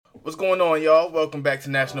What's going on, y'all? Welcome back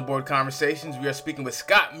to National Board Conversations. We are speaking with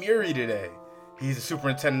Scott Murray today. He's the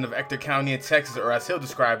superintendent of Ector County in Texas, or as he'll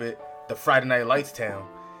describe it, the Friday Night Lights town.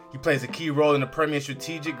 He plays a key role in the Premier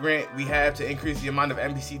Strategic Grant we have to increase the amount of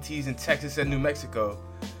NBCTs in Texas and New Mexico.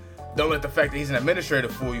 Don't let the fact that he's an administrator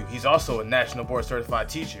fool you. He's also a National Board Certified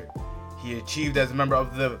teacher. He achieved as a member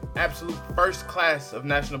of the absolute first class of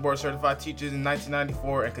National Board Certified teachers in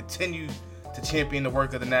 1994 and continued to champion the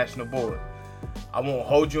work of the National Board. I won't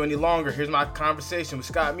hold you any longer. Here's my conversation with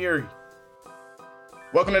Scott Murray.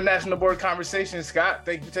 Welcome to National Board Conversations, Scott.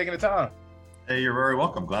 Thank you for taking the time. Hey, you're very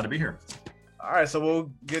welcome. Glad to be here. All right, so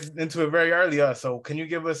we'll get into it very early. So can you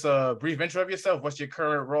give us a brief intro of yourself? What's your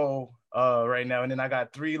current role right now? And then I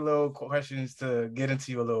got three little questions to get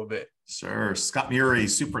into you a little bit. Sure. Scott Murray,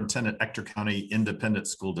 Superintendent, Ector County Independent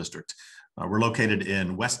School District. We're located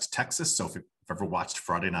in West Texas. So if you've ever watched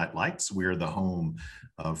Friday Night Lights, we're the home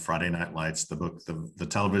of Friday Night Lights, the book, the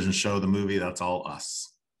television show, the movie. That's all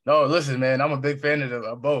us. No, listen, man, I'm a big fan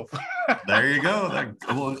of both. There you go.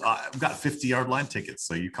 Well, I've got 50-yard line tickets,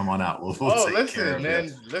 so you come on out. We'll take care of man.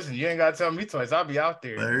 You. Listen, you ain't got to tell me twice. I'll be out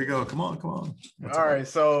there. There you go. Come on. All right.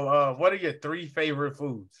 So what are your three favorite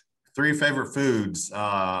foods? Three favorite foods,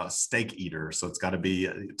 steak eater. So it's got to be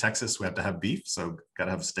Texas. We have to have beef. So got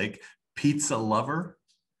to have steak. Pizza lover.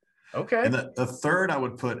 Okay. And the third, I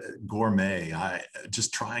would put gourmet.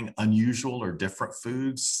 Just trying unusual or different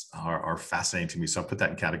foods are fascinating to me. So I put that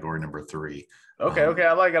in category number 3. Okay.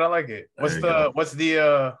 I like it. What's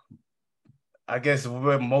the I guess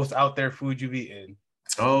most out there food you've eaten?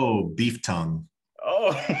 Oh, beef tongue.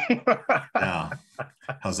 Oh. Yeah.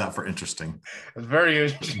 How's that for interesting? It's very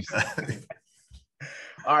interesting.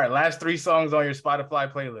 All right. Last 3 songs on your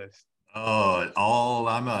Spotify playlist. Oh,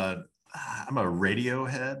 I'm a radio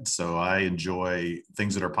head, so I enjoy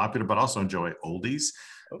things that are popular, but also enjoy oldies.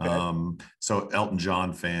 Okay. So Elton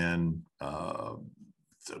John fan, a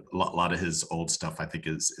lot of his old stuff I think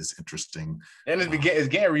is interesting. And it's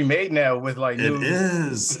getting remade now with like new... It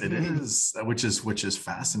is, which is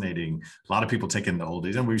fascinating. A lot of people taking the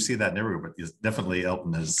oldies, and we see that everywhere, but definitely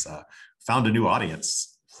Elton has found a new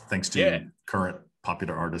audience thanks to current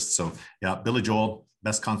popular artists. So yeah, Billy Joel.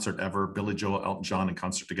 Best concert ever. Billy Joel, Elton John in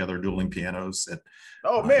concert together, dueling pianos.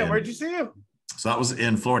 Where'd you see him? So that was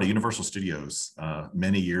in Florida, Universal Studios,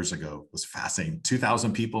 many years ago. It was fascinating.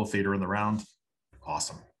 2,000 people, theater in the round.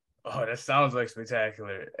 Awesome. Oh, that sounds like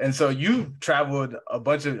spectacular. And so you traveled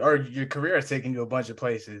your career has taken you a bunch of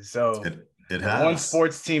places. So it has. One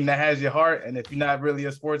sports team that has your heart. And if you're not really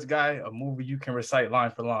a sports guy, a movie you can recite line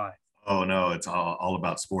for line. Oh, no, it's all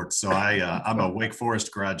about sports. So I'm a Wake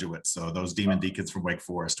Forest graduate. So those Demon Deacons from Wake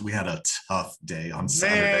Forest, we had a tough day on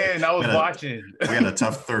Saturday. Man, I was watching. We had a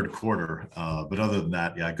tough third quarter. But other than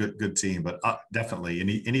that, yeah, good team. But definitely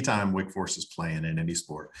anytime Wake Forest is playing in any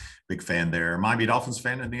sport, big fan there. Miami Dolphins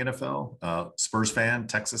fan in the NFL, Spurs fan,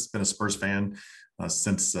 Texas, been a Spurs fan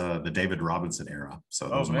since the David Robinson era. So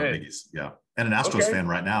those are my biggies. Yeah. And an Astros fan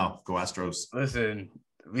right now. Go Astros. Listen.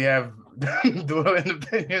 We have dueling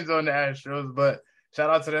opinions on the Astros, but shout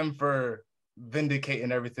out to them for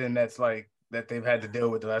vindicating everything that they've had to deal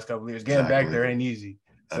with the last couple of years. Getting back there ain't easy.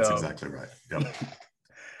 That's exactly right. Yep.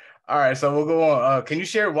 All right, so we'll go on. Can you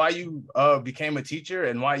share why you became a teacher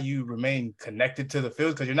and why you remain connected to the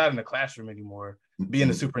field? Because you're not in the classroom anymore.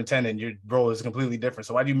 Being a superintendent, your role is completely different.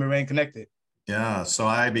 So why do you remain connected? Yeah, so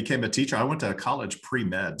I became a teacher. I went to college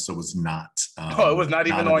pre-med, so it was not. It was not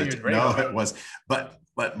even on your radar. No, it was, but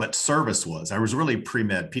service was. I was really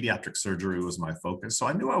pre-med. Pediatric surgery was my focus. So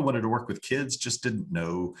I knew I wanted to work with kids, just didn't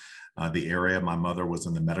know the area. My mother was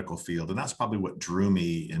in the medical field, and that's probably what drew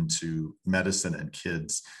me into medicine and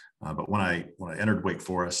kids. But when I entered Wake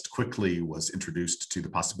Forest, quickly was introduced to the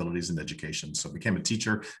possibilities in education. So I became a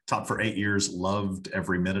teacher, taught for 8 years, loved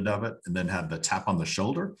every minute of it, and then had the tap on the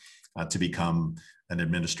shoulder to become an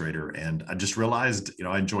administrator. And I just realized,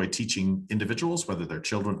 I enjoy teaching individuals, whether they're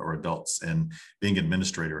children or adults, and being an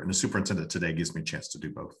administrator and a superintendent today gives me a chance to do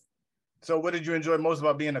both. So what did you enjoy most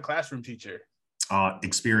about being a classroom teacher?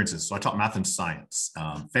 Experiences. So I taught math and science.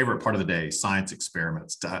 Favorite part of the day, science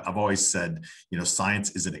experiments. I've always said,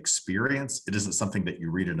 science is an experience. It isn't something that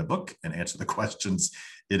you read in a book and answer the questions.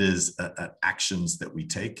 It is actions that we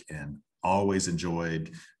take, and always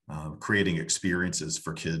enjoyed creating experiences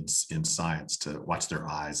for kids in science to watch their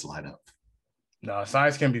eyes light up. No,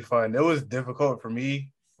 science can be fun. It was difficult for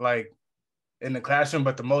me, in the classroom,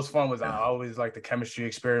 but the most fun was I always like the chemistry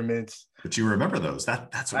experiments. But you remember those.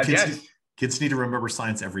 That's what kids need to remember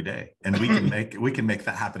science every day. And we can make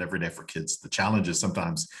that happen every day for kids. The challenge is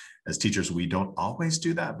sometimes as teachers, we don't always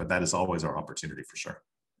do that, but that is always our opportunity for sure.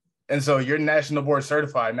 And so you're national board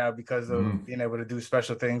certified now because of Mm. being able to do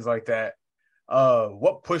special things like that.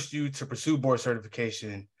 What pushed you to pursue board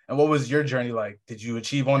certification? And what was your journey like? Did you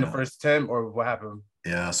achieve on the Yeah. first attempt or what happened?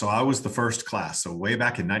 Yeah, so I was the first class. So way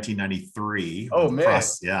back in 1993, when Oh the man,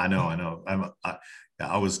 process, yeah, I know.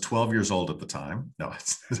 I was 12 years old at the time. No,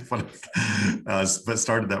 it's funny, but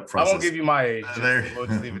started that I won't process. give you my age. There, We'll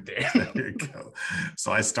just leave it there. there you go.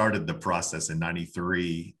 So I started the process in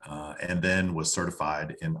 '93, and then was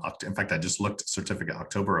certified in fact, I just looked certificate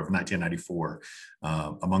October of 1994.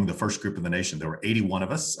 Among the first group in the nation, there were 81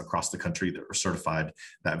 of us across the country that were certified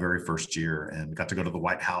that very first year, and got to go to the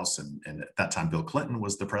White House. And at that time, Bill Clinton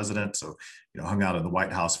was the president. So, hung out in the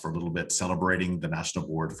White House for a little bit, celebrating the National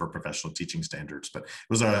Board for Professional Teaching Standards. But it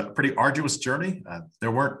was a pretty arduous journey. I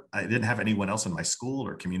didn't have anyone else in my school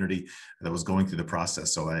or community that was going through the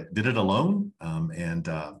process. So I did it alone, and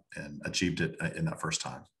achieved it in that first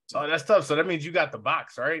time. So. Oh, that's tough. So that means you got the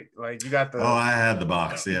box, right? Like you got the. Oh, I had the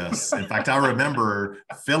box. Yes. In fact, I remember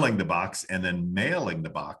filling the box and then mailing the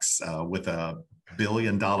box with a $1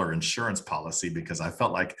 billion insurance policy, because I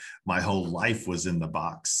felt like my whole life was in the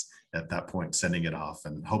box at that point, sending it off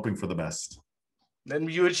and hoping for the best. Then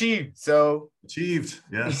you achieved. So Achieved.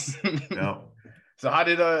 Yes. Yeah. So how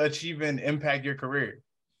did achievement impact your career?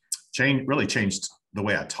 Really changed the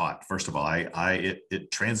way I taught. First of all,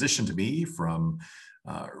 it transitioned me from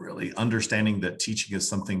really understanding that teaching is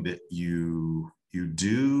something that you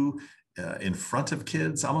do in front of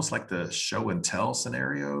kids, almost like the show and tell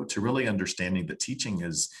scenario, to really understanding that teaching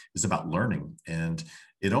is about learning, and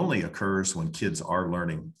it only occurs when kids are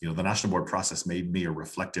learning. The National Board process made me a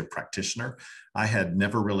reflective practitioner. I had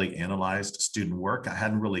never really analyzed student work. I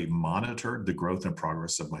hadn't really monitored the growth and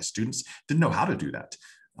progress of my students. Didn't know how to do that.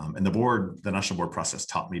 And the National Board process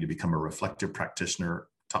taught me to become a reflective practitioner,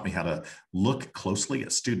 taught me how to look closely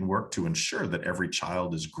at student work to ensure that every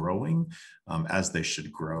child is growing as they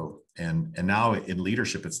should grow. And now in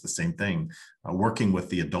leadership, it's the same thing, working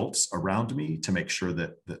with the adults around me to make sure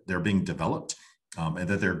that they're being developed, and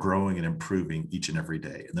that they're growing and improving each and every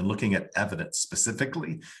day. And then looking at evidence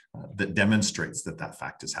specifically that demonstrates that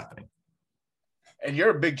fact is happening. And you're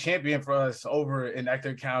a big champion for us over in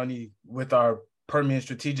Ector County with our Permian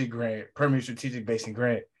Strategic Basin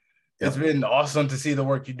Grant. It's been awesome to see the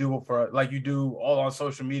work you do you do all on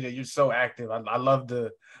social media. You're so active. I love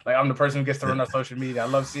I'm the person who gets to run our social media. I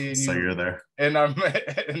love seeing you. So you're there. In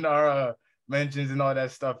our mentions and all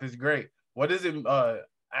that stuff. It's great. What is it,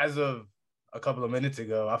 as of a couple of minutes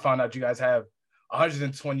ago, I found out you guys have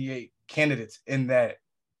 128 candidates in that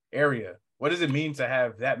area. What does it mean to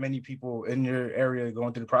have that many people in your area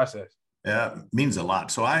going through the process? Yeah, it means a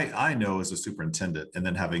lot. So I know as a superintendent, and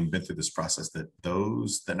then having been through this process, that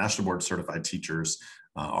the National Board certified teachers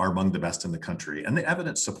are among the best in the country. And the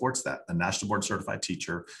evidence supports that. A National Board certified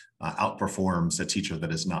teacher outperforms a teacher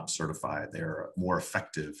that is not certified. They're more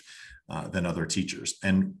effective than other teachers.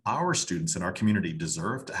 And our students in our community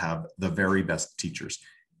deserve to have the very best teachers.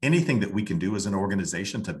 Anything that we can do as an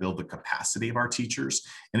organization to build the capacity of our teachers,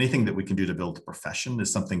 anything that we can do to build the profession,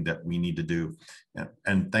 is something that we need to do.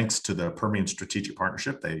 And thanks to the Permian Strategic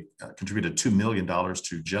Partnership, they contributed $2 million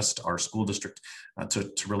to just our school district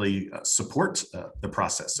to really support the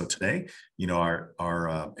process. So today,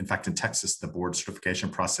 in fact, in Texas, the board certification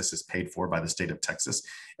process is paid for by the state of Texas.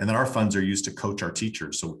 And then our funds are used to coach our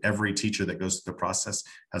teachers. So every teacher that goes through the process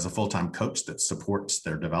has a full-time coach that supports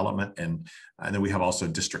their development. And then we have also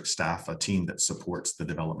district staff, a team that supports the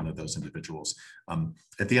development of those individuals.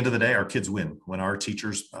 At the end of the day, our kids win. When our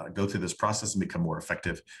teachers go through this process and become more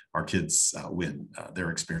effective, our kids win. Their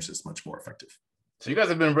experience is much more effective. So you guys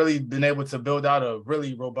have been able to build out a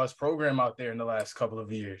really robust program out there in the last couple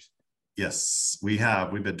of years. Yes, we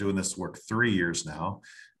have. We've been doing this work 3 years now.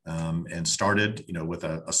 And started, with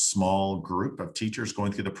a small group of teachers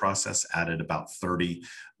going through the process, added about 30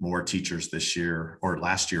 more teachers this year or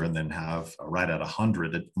last year, and then have right at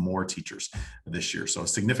 100 more teachers this year. So a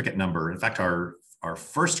significant number. In fact, our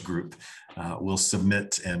first group will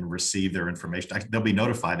submit and receive their information. They'll be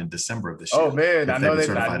notified in December of this year. Oh man, I know they're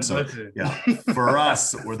certified. So yeah, for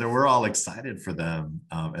us, we're all excited for them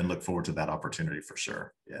and look forward to that opportunity for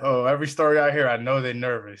sure. Yeah. Oh, every story I hear, I know they're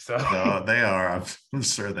nervous. So no, they are. I'm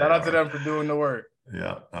sure they are. Shout out to them for doing the work.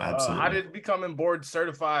 Yeah, absolutely. How did becoming board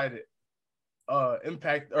certified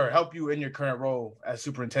impact or help you in your current role as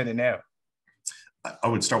superintendent now? I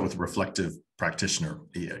would start with reflective practitioner.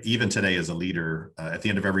 Even today as a leader, at the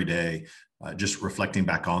end of every day, just reflecting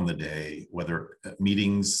back on the day, whether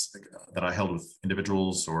meetings that I held with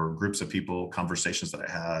individuals or groups of people, conversations that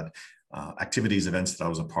I had, activities, events that I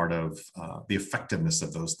was a part of, the effectiveness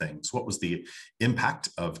of those things. What was the impact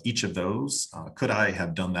of each of those? Could I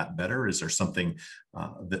have done that better? Is there something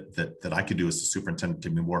that I could do as a superintendent to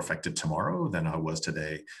be more effective tomorrow than I was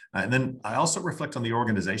today? And then I also reflect on the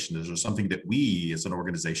organization. Is there something that we as an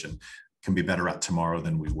organization can be better at tomorrow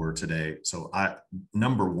than we were today? So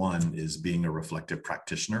number one is being a reflective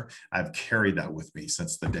practitioner. I've carried that with me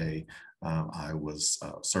since the day I was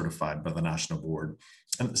certified by the National Board.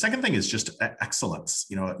 And the second thing is just excellence.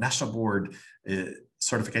 National Board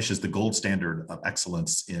certification is the gold standard of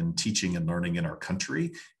excellence in teaching and learning in our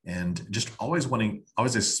country, and just always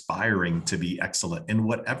aspiring to be excellent in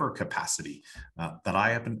whatever capacity that I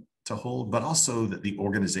happen to hold, but also that the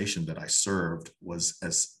organization that I served was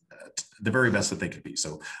as the very best that they could be.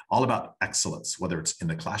 So all about excellence, whether it's in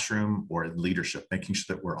the classroom or in leadership, making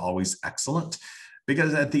sure that we're always excellent.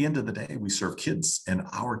 Because at the end of the day, we serve kids, and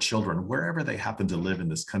our children, wherever they happen to live in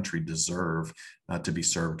this country, deserve to be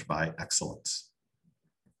served by excellence.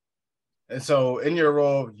 And so in your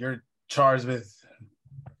role, you're charged with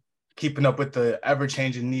keeping up with the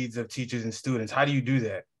ever-changing needs of teachers and students. How do you do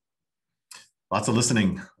that? Lots of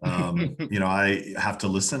listening. I have to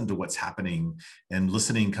listen to what's happening, and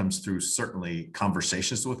listening comes through certainly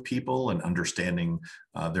conversations with people and understanding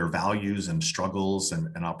their values and struggles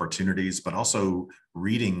and opportunities, but also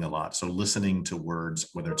reading a lot. So listening to words,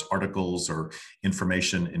 whether it's articles or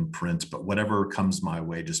information in print, but whatever comes my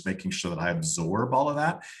way, just making sure that I absorb all of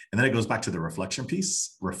that. And then it goes back to the reflection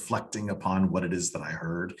piece, reflecting upon what it is that I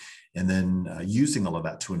heard, and then using all of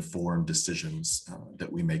that to inform decisions that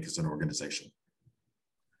we make as an organization.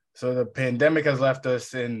 So the pandemic has left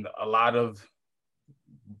us in a lot of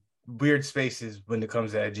weird spaces when it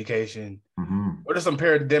comes to education. Mm-hmm. What are some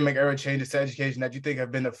pandemic era changes to education that you think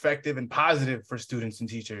have been effective and positive for students and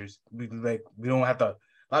teachers? We don't have to, a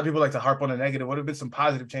lot of people like to harp on the negative. What have been some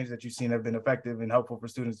positive changes that you've seen that have been effective and helpful for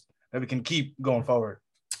students that we can keep going forward?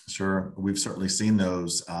 Sure. We've certainly seen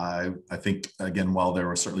those. I think, again, while there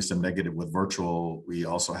was certainly some negative with virtual, we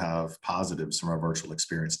also have positives from our virtual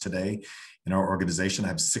experience. Today, in our organization, I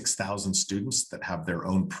have 6,000 students that have their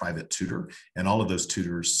own private tutor, and all of those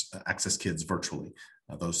tutors access kids virtually.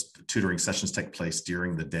 Those tutoring sessions take place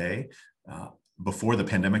during the day. Before the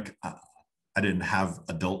pandemic, I didn't have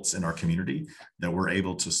adults in our community that were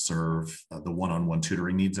able to serve the one-on-one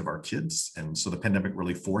tutoring needs of our kids. And so the pandemic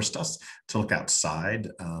really forced us to look outside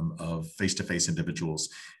of face-to-face individuals.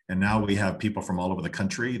 And now we have people from all over the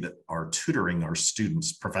country that are tutoring our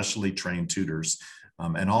students, professionally trained tutors,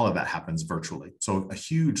 and all of that happens virtually. So a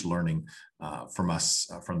huge learning from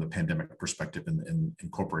us from the pandemic perspective in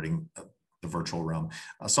incorporating the virtual realm.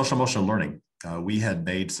 Social emotional learning. We had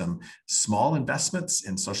made some small investments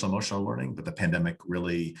in social emotional learning, but the pandemic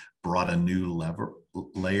really brought a new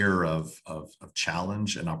layer of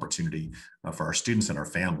challenge and opportunity for our students and our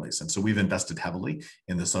families. And so we've invested heavily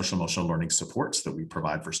in the social emotional learning supports that we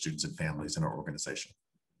provide for students and families in our organization.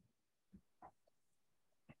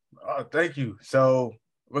 Oh, thank you. So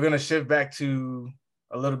we're going to shift back to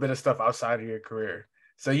a little bit of stuff outside of your career.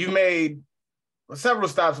 So you made several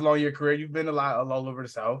stops along your career. You've been all over the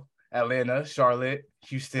South. Atlanta, Charlotte,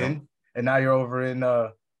 Houston, and now you're over in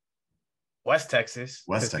West Texas.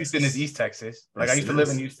 Houston is East Texas. Like yes, I used to live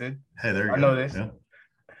in Houston. Hey, there you go. I know this. Yeah.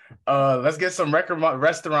 Let's get some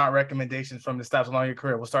restaurant recommendations from the stops along your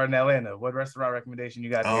career. We'll start in Atlanta. What restaurant recommendation you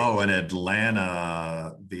got there? Oh, in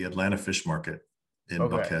Atlanta, the Atlanta Fish Market in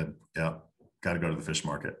Buckhead. Yeah, got to go to the fish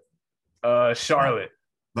market. Charlotte.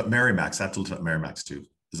 But Merrimack's. I have to look at Merrimack's too.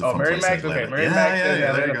 Merrimack's. Okay, Merrimack's is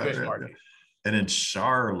Atlanta Fish Market. And in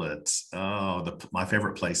Charlotte, my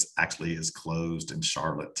favorite place actually is closed in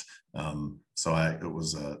Charlotte. It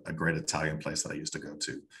was a great Italian place that I used to go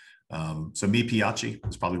to. So Mi Piace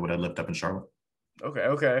is probably what I lived up in Charlotte.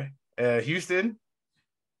 Okay. Houston?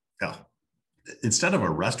 Yeah. Instead of a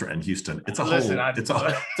restaurant in Houston, it's a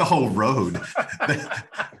whole road.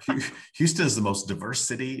 Houston is the most diverse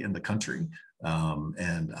city in the country. The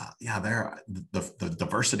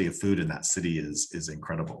diversity of food in that city is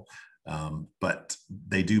incredible. But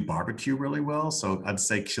they do barbecue really well. So I'd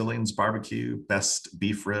say Killen's Barbecue, best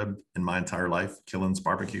beef rib in my entire life, Killen's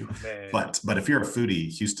Barbecue. Man. But if you're a foodie,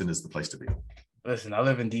 Houston is the place to be. Listen, I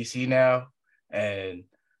live in DC now, and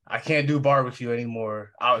I can't do barbecue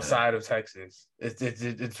anymore outside of Texas.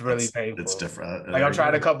 It's really painful. It's different. Like I've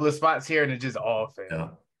tried a couple of spots here, and it just all failed. Yeah.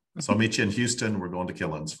 So I'll meet you in Houston. We're going to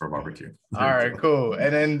Killins for a barbecue. All right, cool.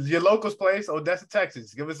 And then your locals place, Odessa,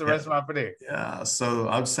 Texas. Give us the restaurant for there. Yeah, so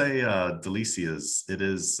I would say Delicia's. It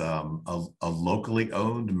is a locally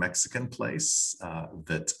owned Mexican place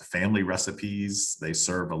that family recipes. They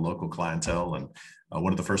serve a local clientele, and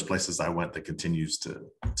one of the first places I went that continues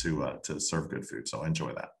to serve good food. So I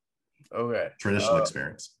enjoy that. Okay. Traditional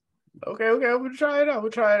experience. Okay. We'll try it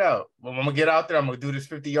out. Well, I'm gonna get out there. I'm gonna do this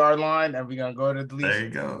 50-yard line, and we're gonna go to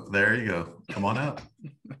Delicia. There you go. Come on out.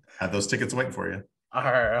 Have those tickets waiting for you. All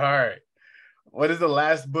right. What is the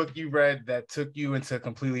last book you read that took you into a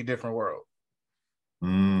completely different world?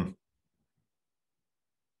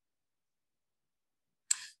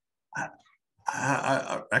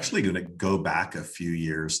 I'm actually going to go back a few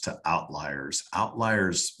years to Outliers.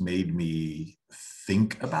 Outliers made me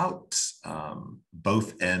think about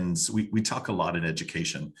both ends. We talk a lot in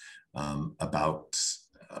education about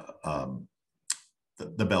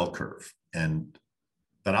the bell curve, and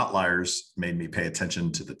that Outliers made me pay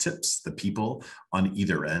attention to the tips, the people on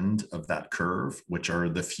either end of that curve, which are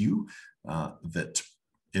the few that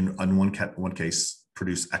in one case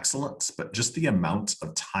produce excellence, but just the amount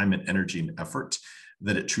of time and energy and effort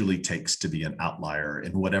that it truly takes to be an outlier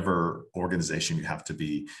in whatever organization you have to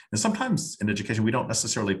be. And sometimes in education, we don't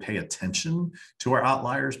necessarily pay attention to our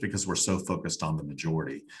outliers because we're so focused on the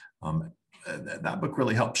majority. That book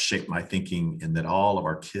really helped shape my thinking in that all of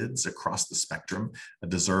our kids across the spectrum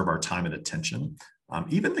deserve our time and attention.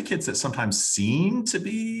 Even the kids that sometimes seem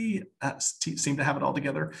to have it all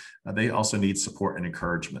together, they also need support and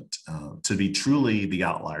encouragement to be truly the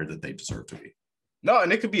outlier that they deserve to be. No,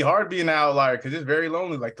 and it could be hard being an outlier because it's very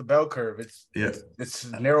lonely, like the bell curve. It's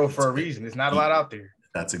narrow for a reason. It's not a lot out there.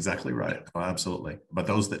 That's exactly right. Oh, absolutely. But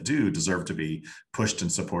those that do deserve to be pushed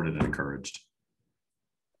and supported and encouraged.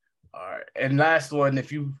 All right. And last one,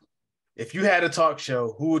 if you had a talk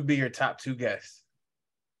show, who would be your top 2 guests?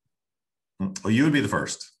 Well, you would be the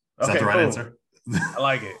first. Is that the right answer? I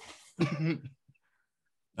like it.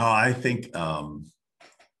 I think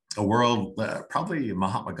a world, probably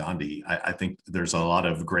Mahatma Gandhi. I think there's a lot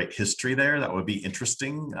of great history there that would be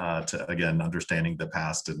interesting to, again, understanding the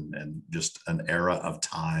past and just an era of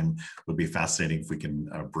time would be fascinating if we can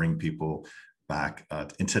bring people back.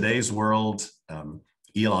 In today's world,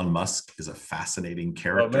 Elon Musk is a fascinating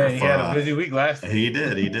character. Oh man, he had a busy week last week. He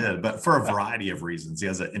did, but for a variety of reasons. He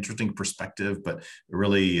has an interesting perspective, but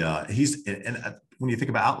really, when you think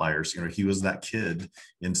about outliers, he was that kid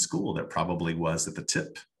in school that probably was at the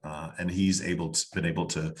tip, and he's been able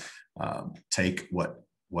to take what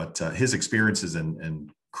his experiences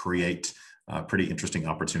and create a pretty interesting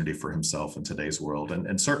opportunity for himself in today's world,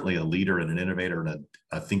 and certainly a leader and an innovator and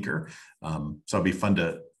a thinker. So it'd be fun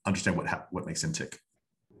to understand what makes him tick.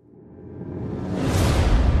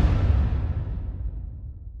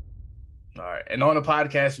 All right. And on the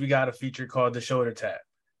podcast, we got a feature called the shoulder tap.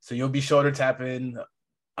 So you'll be shoulder tapping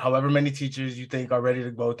however many teachers you think are ready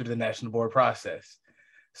to go through the national board process.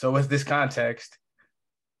 So with this context,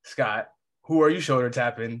 Scott, who are you shoulder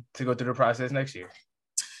tapping to go through the process next year?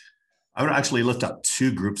 I would actually lift up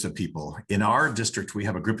 2 groups of people. In our district, we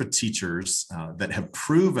have a group of teachers that have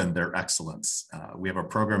proven their excellence. We have a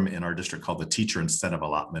program in our district called the Teacher Incentive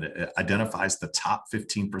Allotment. It identifies the top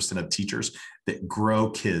 15% of teachers that grow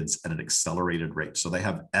kids at an accelerated rate. So they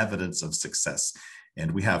have evidence of success.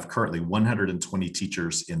 And we have currently 120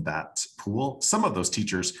 teachers in that pool. Some of those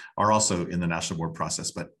teachers are also in the national board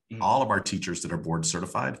process, but all of our teachers that are board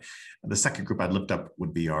certified. And the second group I'd lift up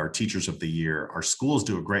would be our teachers of the year. Our schools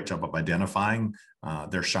do a great job of identifying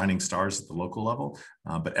their shining stars at the local level,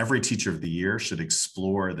 but every teacher of the year should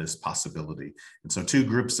explore this possibility. And so 2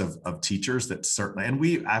 groups of teachers that certainly,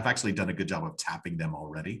 and I've actually done a good job of tapping them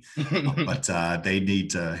already, but they need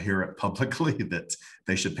to hear it publicly that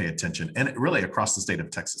they should pay attention. And really across the state of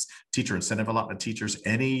Texas, Teacher Incentive Allotment teachers,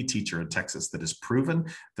 any teacher in Texas that has proven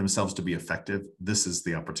themselves to be effective, this is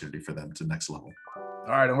the opportunity for them to next level.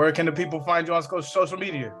 All right. And where can the people find you on social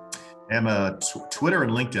media? Twitter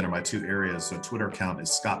and LinkedIn are my 2 areas. So Twitter account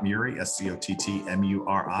is Scott Muri,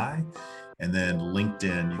 SCOTTMURI. And then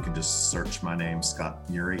LinkedIn, you can just search my name, Scott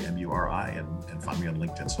Muri, MURI, and find me on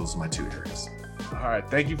LinkedIn. So those are my 2 areas. All right.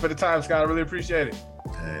 Thank you for the time, Scott. I really appreciate it.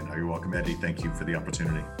 And you're welcome, Eddie. Thank you for the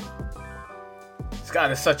opportunity. Scott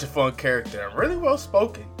is such a fun character and really well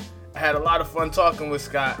spoken. I had a lot of fun talking with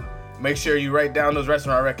Scott. Make sure you write down those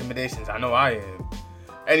restaurant recommendations. I know I am.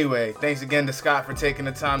 Anyway, thanks again to Scott for taking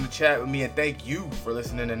the time to chat with me, and thank you for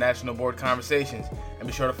listening to National Board Conversations. And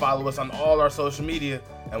be sure to follow us on all our social media,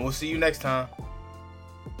 and we'll see you next time.